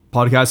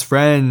Podcast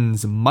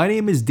friends, my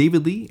name is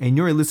David Lee, and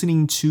you're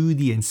listening to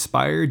the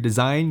Inspire,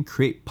 Design,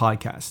 Create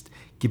podcast,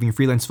 giving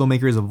freelance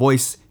filmmakers a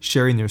voice,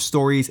 sharing their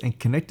stories, and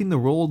connecting the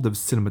world of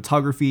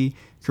cinematography,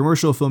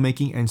 commercial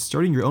filmmaking, and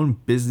starting your own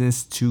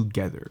business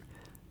together.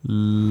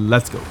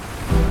 Let's go.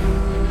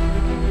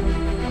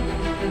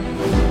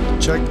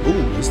 Check.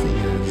 Ooh, this thing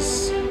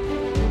is...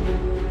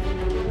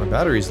 My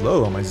battery's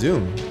low on my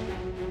Zoom.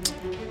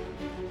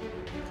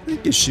 I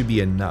think it should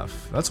be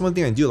enough. That's one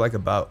thing I do like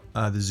about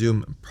the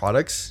Zoom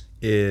products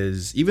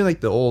is even like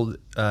the old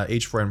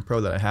H4n Pro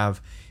that I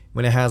have,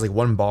 when it has like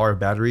 1 bar of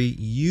battery,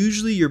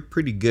 usually you're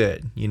pretty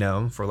good, you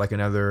know, for like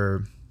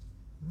another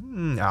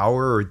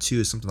hour or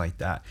two, something like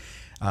that.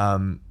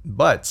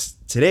 But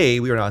today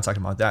we are not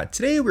talking about that.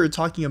 Today we're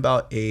talking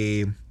about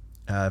a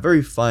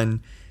very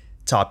fun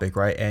topic,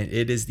 right? And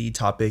it is the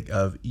topic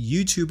of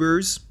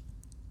YouTubers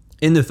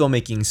in the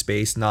filmmaking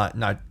space, not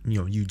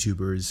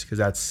YouTubers, because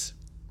that's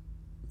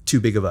too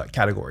big of a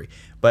category,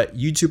 but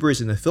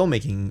YouTubers in the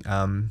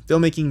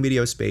filmmaking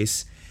video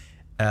space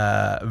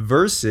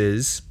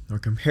versus or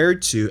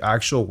compared to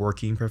actual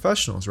working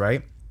professionals,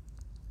 right?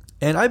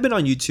 And I've been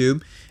on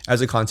YouTube as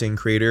a content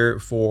creator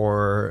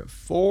for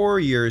 4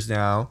 years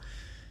now,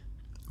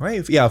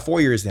 right? Yeah,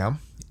 4 years now.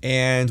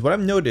 And what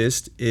I've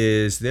noticed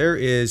is there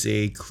is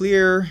a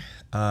clear,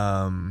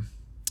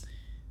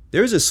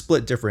 there's a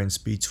split difference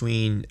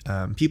between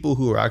people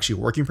who are actually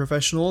working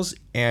professionals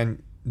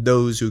and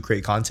those who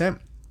create content.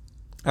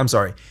 I'm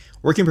sorry,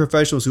 working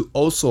professionals who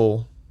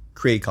also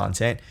create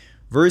content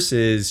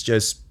versus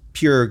just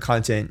pure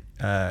content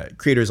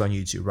creators on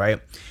YouTube, right?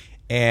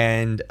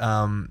 And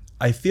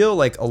I feel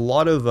like a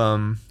lot of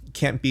them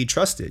can't be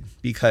trusted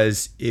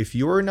because if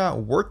you're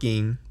not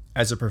working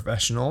as a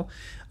professional,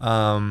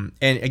 and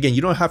again,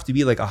 you don't have to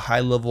be like a high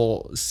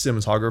level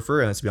cinematographer,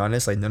 and let's be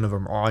honest, like none of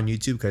them are on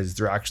YouTube because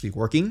they're actually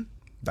working.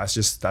 That's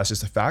just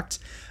a fact.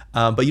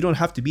 But you don't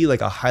have to be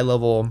like a high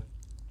level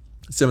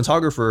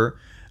cinematographer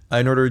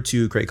in order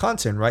to create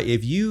content, right?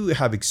 If you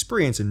have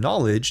experience and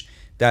knowledge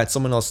that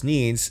someone else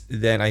needs,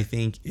 then I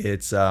think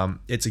it's a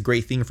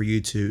great thing for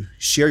you to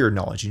share your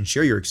knowledge and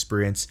share your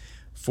experience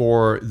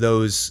for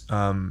those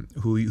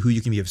who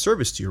you can be of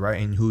service to,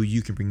 right? And who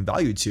you can bring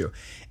value to.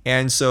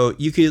 And so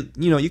you could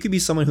be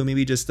someone who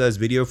maybe just does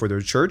video for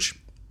their church,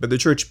 but the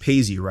church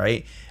pays you,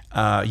 right?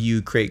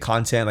 You create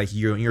content, like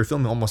you're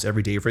filming almost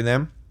every day for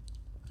them.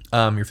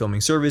 You're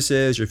filming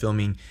services, you're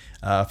filming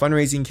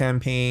fundraising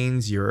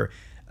campaigns, you're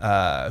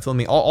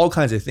filming all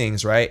kinds of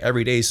things, right?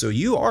 Every day. So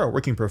you are a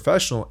working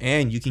professional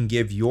and you can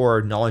give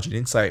your knowledge and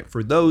insight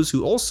for those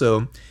who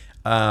also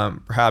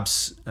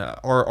perhaps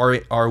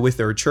are with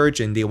their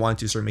church and they want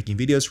to start making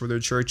videos for their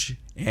church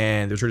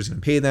and their church is going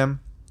to pay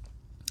them,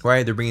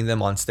 right? They're bringing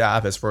them on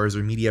staff as far as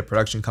their media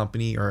production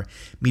company or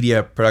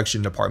media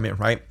production department,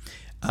 right?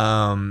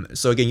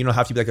 So again, you don't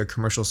have to be like a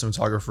commercial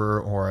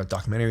cinematographer or a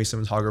documentary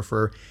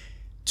cinematographer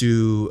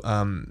to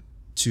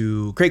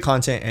create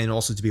content and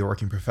also to be a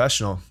working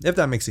professional, if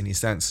that makes any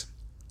sense.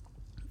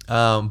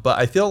 But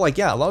I feel like,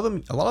 yeah, a lot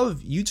of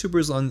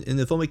YouTubers in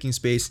the filmmaking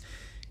space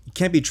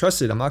can't be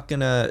trusted. I'm not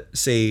gonna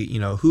say,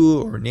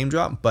 who or name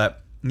drop,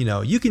 but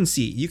you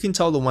can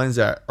tell the ones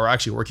that are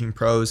actually working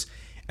pros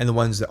and the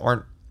ones that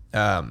aren't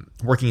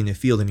working in the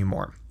field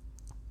anymore.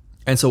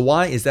 And so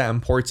why is that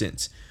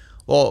important?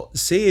 Well,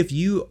 say if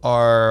you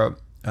are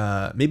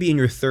maybe in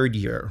your 3rd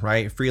year,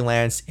 right,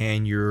 freelance,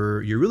 and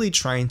you're really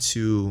trying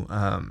to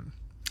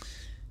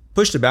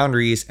push the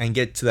boundaries and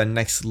get to the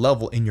next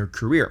level in your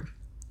career.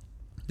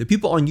 The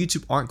people on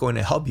YouTube aren't going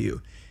to help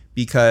you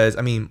because,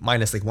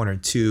 minus like 1 or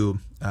 2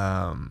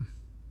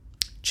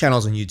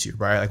 channels on YouTube,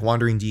 right? Like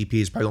Wandering DP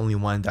is probably the only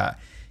one that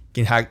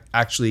can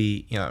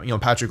actually,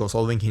 Patrick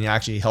O'Sullivan can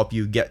actually help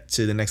you get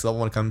to the next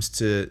level when it comes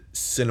to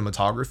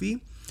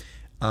cinematography.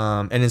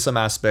 And in some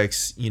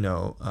aspects,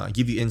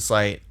 give you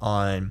insight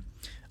on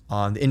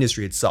the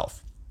industry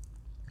itself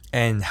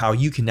and how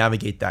you can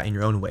navigate that in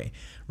your own way,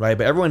 right?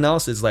 But everyone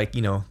else is like,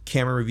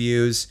 camera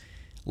reviews,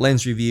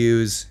 lens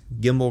reviews,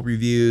 gimbal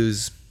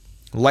reviews,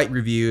 light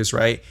reviews,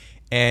 right?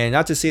 And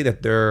not to say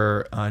that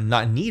they're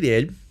not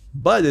needed,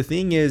 but the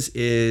thing is,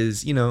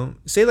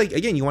 say like,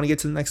 again, you want to get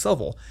to the next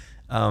level.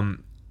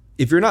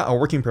 If you're not a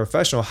working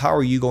professional, how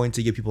are you going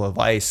to give people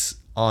advice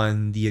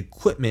on the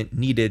equipment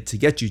needed to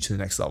get you to the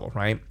next level,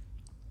 right?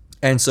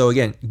 And so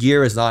again,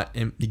 gear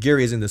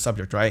isn't the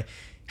subject, right?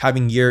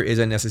 Having gear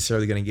isn't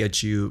necessarily going to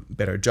get you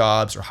better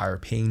jobs or higher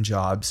paying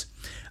jobs.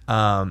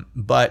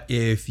 But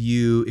if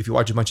you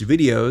watch a bunch of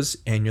videos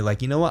and you're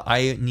like, you know what,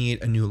 I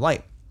need a new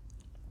light.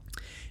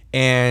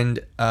 And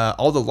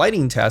all the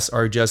lighting tests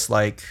are just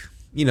like,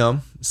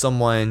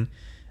 someone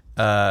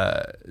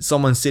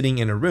sitting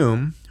in a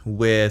room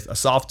with a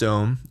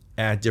softdome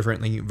at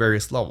different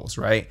various levels,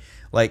 right?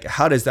 Like,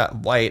 how does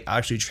that light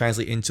actually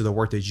translate into the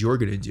work that you're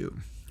going to do,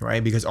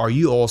 right? Because are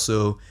you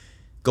also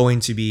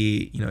going to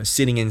be,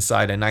 sitting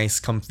inside a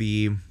nice,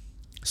 comfy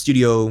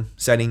studio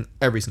setting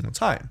every single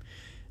time?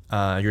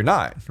 You're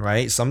not,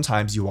 right?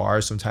 Sometimes you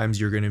are.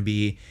 Sometimes you're going to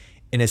be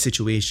in a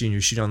situation,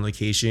 you're shooting on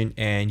location,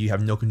 and you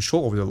have no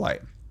control over the light.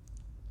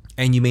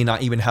 and you may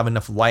not even have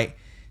enough light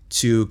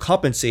to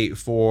compensate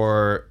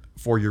for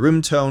your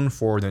room tone,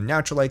 for the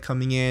natural light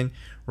coming in,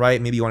 right?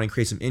 Maybe you want to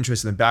create some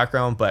interest in the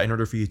background, but in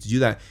order for you to do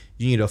that,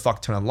 you need a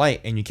fuck ton of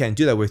light, and you can't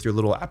do that with your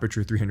little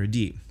Aperture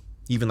 300D,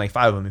 even like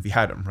 5 of them if you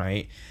had them,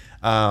 right?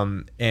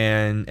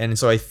 And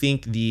so I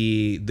think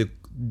the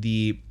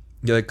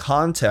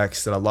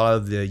context that a lot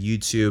of the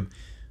YouTube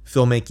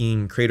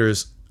filmmaking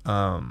creators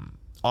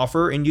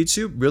offer in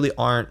YouTube really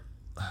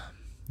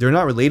they're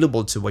not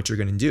relatable to what you're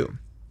going to do.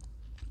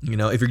 You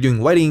know, if you're doing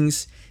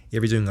weddings,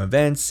 if you're doing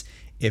events,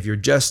 if you're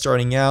just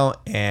starting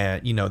out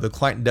and, you know, the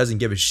client doesn't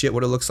give a shit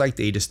what it looks like,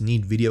 they just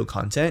need video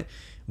content,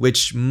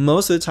 which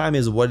most of the time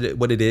is what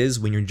it is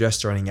when you're just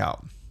starting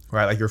out,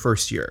 right? Like your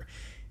first year.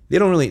 They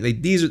don't really,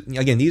 like, these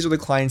are the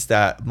clients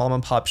that mom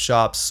and pop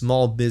shops,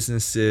 small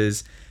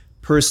businesses,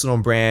 personal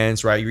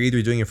brands, right? You're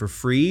either doing it for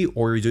free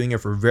or you're doing it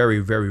for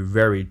very, very,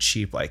 very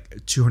cheap, like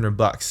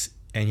 $200,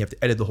 and you have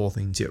to edit the whole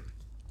thing too,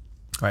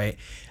 right?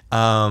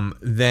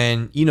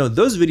 Then, you know,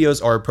 those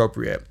videos are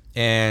appropriate.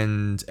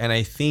 And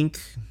I think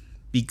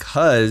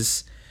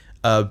because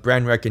of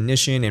brand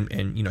recognition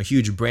and you know,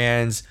 huge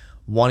brands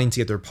wanting to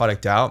get their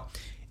product out,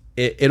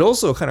 it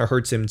also kind of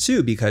hurts them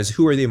too, because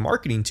who are they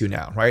marketing to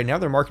now, right? Now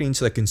they're marketing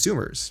to the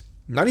consumers,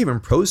 not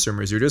even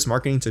prosumers. They're just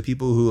marketing to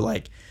people who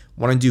like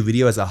want to do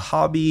video as a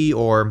hobby,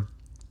 or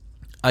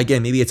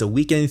again, maybe it's a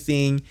weekend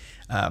thing,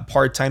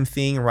 part-time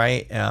thing,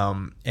 right?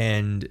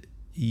 And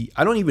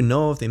I don't even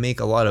know if they make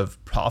a lot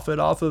of profit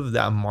off of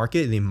that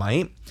market. They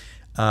might.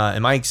 I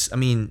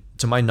mean,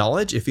 to my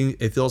knowledge,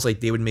 it feels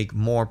like they would make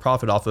more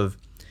profit off of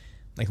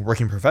like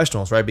working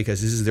professionals, right?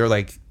 Because this is their,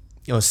 like,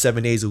 you know,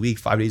 7 days a week,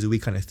 5 days a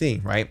week kind of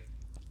thing, right?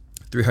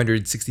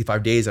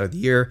 365 days out of the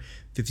year,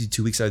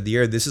 52 weeks out of the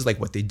year. This is like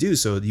what they do.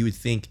 So you would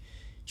think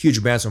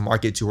huge brands will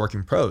market to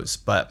working pros,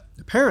 but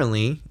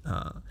apparently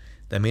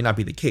that may not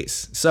be the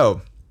case.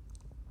 So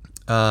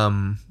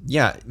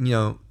yeah, you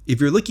know, if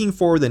you're looking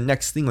for the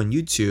next thing on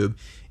YouTube,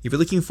 if you're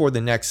looking for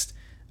the next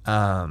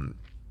product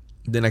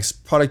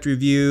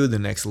review, the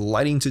next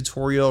lighting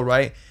tutorial,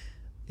 right?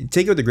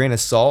 Take it with a grain of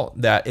salt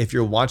that if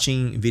you're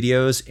watching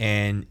videos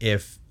and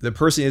if the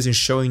person isn't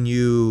showing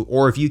you,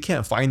 or if you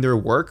can't find their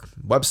work,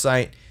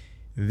 website,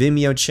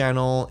 Vimeo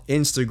channel,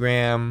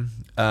 Instagram,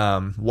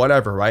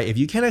 whatever, right? If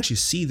you can't actually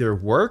see their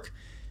work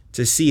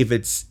to see if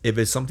it's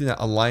something that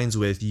aligns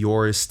with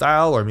your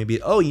style, or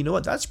maybe, oh, you know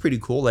what, that's pretty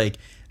cool. Like,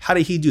 how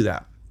did he do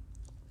that?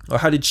 Or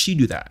how did she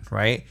do that,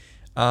 right?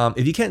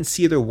 If you can't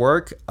see their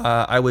work,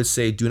 I would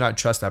say do not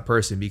trust that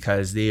person,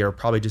 because they are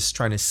probably just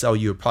trying to sell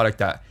you a product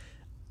that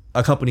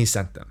a company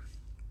sent them.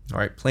 All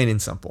right, plain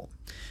and simple.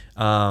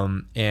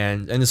 And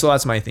so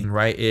that's my thing,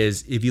 right?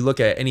 Is if you look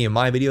at any of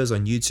my videos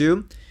on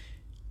YouTube,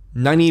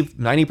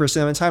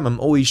 90% of the time, I'm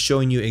always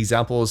showing you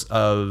examples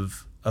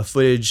of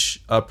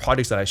footage of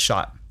projects that I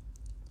shot,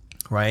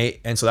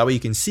 right? And so that way you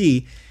can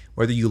see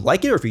whether you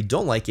like it or if you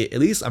don't like it. At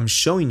least I'm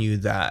showing you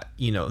that,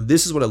 you know,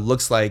 this is what it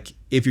looks like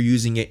if you're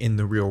using it in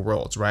the real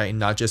world, right? And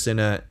not just in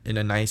a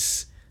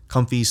nice,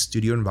 comfy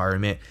studio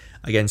environment.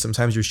 Again,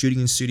 sometimes you're shooting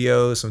in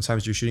studio,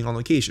 sometimes you're shooting on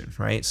location,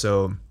 right?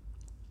 So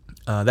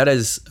that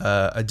is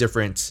a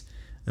different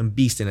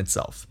beast in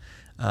itself.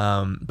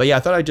 But yeah, I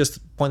thought I'd just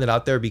point that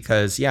out there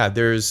because, yeah,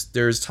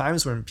 there's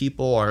times when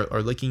people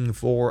are looking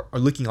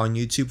on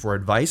YouTube for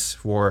advice,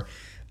 for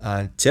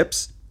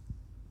tips.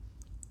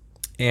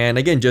 And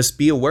again, just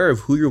be aware of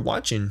who you're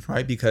watching,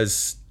 right?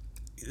 Because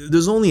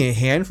there's only a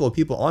handful of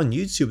people on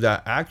YouTube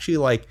that actually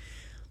like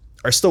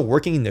are still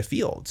working in the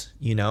field,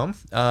 you know?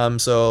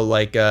 So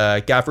like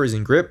Gaffers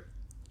and Grip,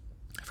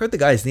 I forget the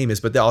guy's name is,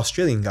 but the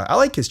Australian guy, I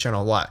like his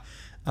channel a lot.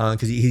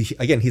 Because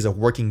he's a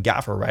working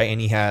gaffer, right? And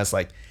he has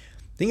like,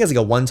 I think he has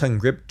like a 1-ton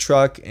grip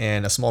truck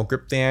and a small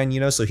grip van, you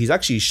know? So he's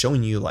actually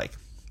showing you like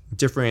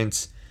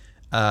different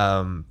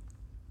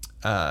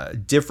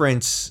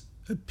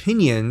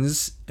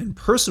opinions and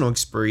personal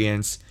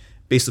experience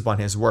based upon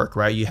his work,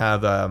 right? You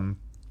have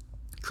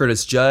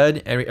Curtis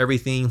Judd,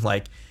 everything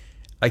like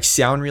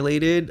sound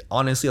related.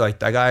 Honestly, like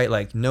that guy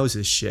like knows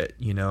his shit,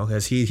 you know,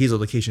 because he's a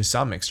location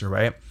sound mixer,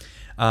 right?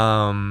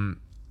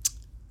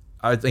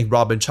 I think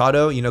Rob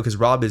Machado, you know, because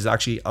Rob is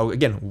actually,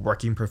 again,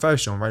 working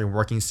professional, right?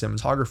 Working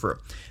cinematographer.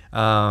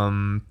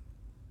 I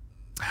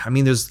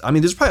mean, there's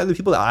probably other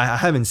people that I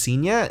haven't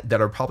seen yet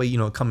that are probably, you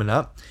know, coming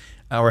up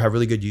or have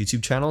really good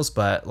YouTube channels.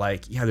 But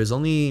like, yeah, there's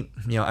only,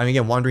 you know, I mean,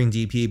 again, Wandering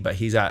DP, but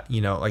he's at, you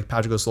know, like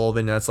Patrick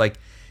O'Sullivan. That's like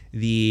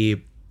if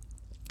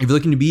you're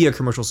looking to be a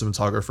commercial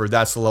cinematographer,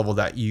 that's the level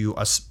that you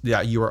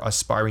are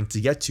aspiring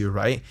to get to,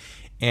 right?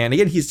 And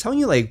again, he's telling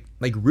you like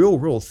real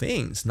world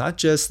things, not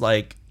just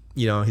like,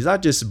 you know, he's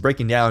not just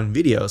breaking down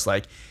videos.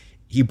 Like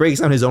he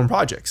breaks down his own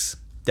projects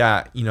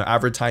that, you know,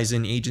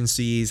 advertisement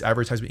agencies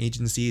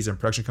and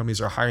production companies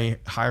are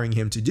hiring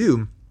him to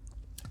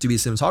be a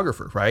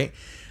cinematographer, right?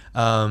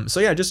 So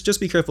yeah,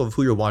 just be careful of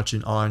who you're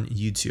watching on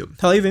YouTube.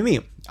 Hell, even me,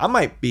 I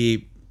might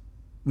be,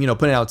 you know,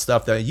 putting out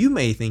stuff that you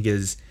may think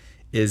is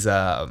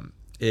a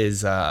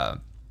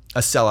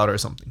sellout or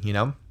something, you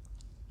know.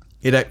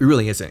 It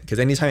really isn't, because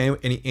anytime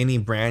any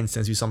brand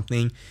sends you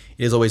something,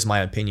 it is always my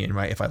opinion,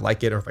 right? If I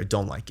like it or if I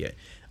don't like it,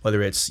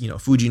 whether it's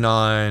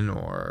Fujinon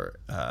or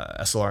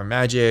SLR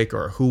Magic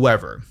or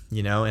whoever,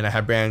 and I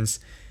have brands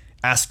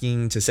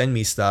asking to send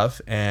me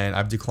stuff, and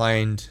I've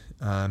declined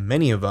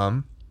many of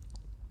them,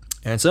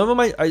 and some of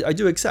them I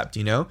do accept.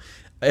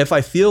 If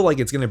I feel like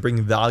it's going to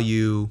bring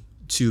value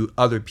to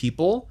other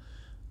people,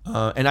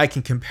 and I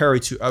can compare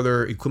it to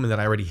other equipment that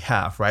I already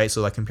have, right?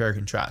 So like compare and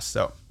contrast.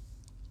 So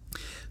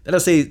that'll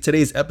say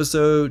today's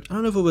episode. I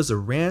don't know if it was a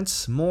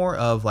rant, more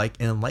of like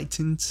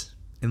enlightenment.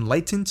 I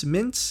like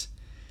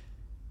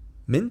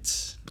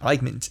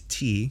mint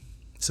tea,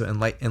 so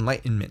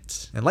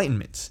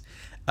enlightenment.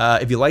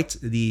 If you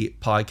liked the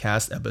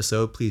podcast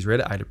episode, please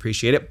rate it. I'd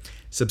appreciate it.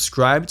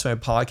 Subscribe to my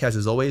podcast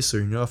as always, so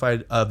you're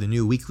notified of the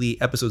new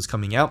weekly episodes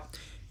coming out.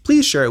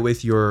 Please share it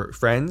with your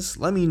friends.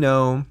 Let me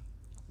know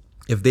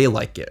if they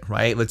like it,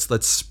 right?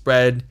 Let's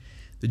spread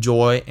the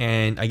joy.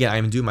 And again,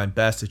 I'm doing my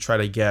best to try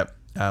to get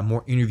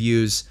more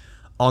interviews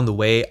on the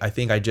way. I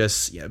think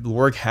the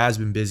work has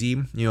been busy.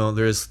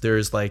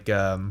 There's like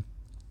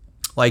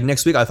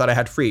next week I thought I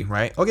had free,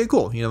 right? Okay,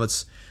 cool.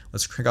 Let's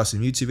crank out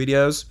some YouTube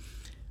videos.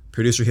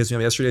 Producer hits me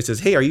up yesterday,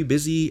 says, "Hey, are you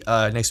busy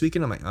next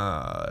weekend?" I'm like,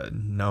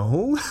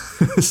 no.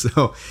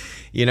 So,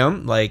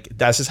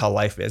 that's just how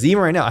life is.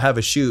 Even right now, I have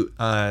a shoot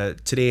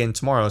today and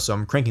tomorrow, so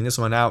I'm cranking this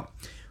one out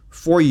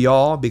for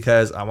y'all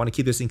because I want to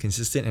keep this thing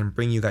consistent and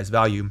bring you guys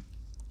value.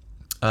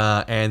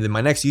 And then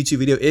my next YouTube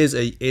video is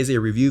a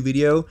review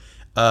video.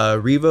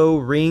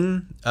 Revo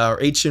Ring or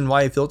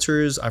HNY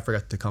Filters. I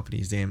forgot the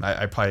company's name.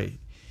 I probably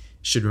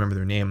should remember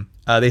their name.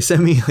 They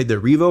sent me like the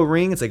Revo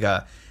Ring. It's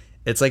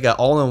like a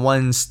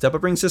all-in-one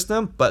step-up ring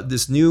system, but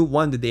this new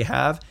one that they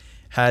have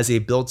has a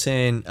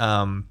built-in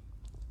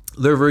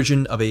their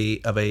version of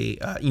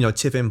a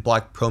Tiffin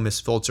Black Pro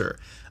Mist filter.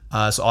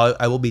 So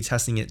I will be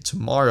testing it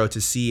tomorrow to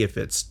see if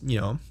it's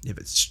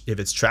if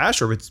it's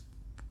trash or if it's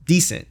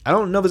decent. I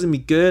don't know if it's gonna be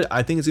good.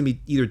 I think it's gonna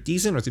be either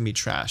decent or it's gonna be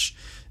trash.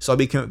 So I'll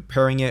be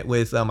comparing it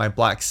with my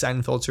black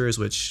satin filters,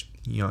 which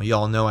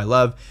y'all know I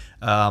love.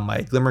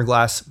 My Glimmer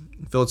Glass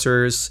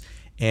filters.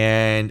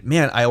 And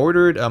man, I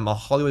ordered a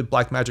Hollywood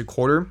Blackmagic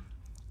quarter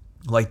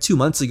like 2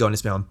 months ago, and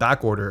it's been on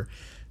back order.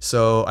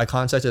 So I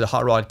contacted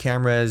Hot Rod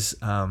Cameras.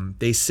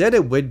 They said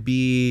it would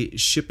be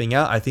shipping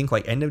out, I think,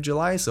 like end of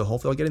July. So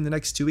hopefully I'll get it in the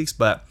next 2 weeks.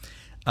 But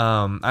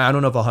I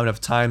don't know if I'll have enough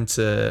time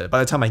by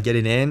the time I get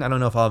it in, I don't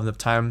know if I'll have enough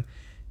time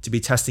to be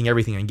testing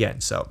everything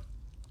again. So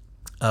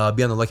be on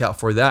the lookout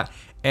for that.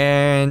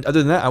 And other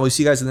than that, I will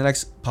see you guys in the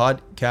next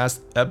podcast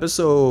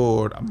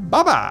episode.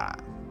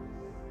 Bye-bye.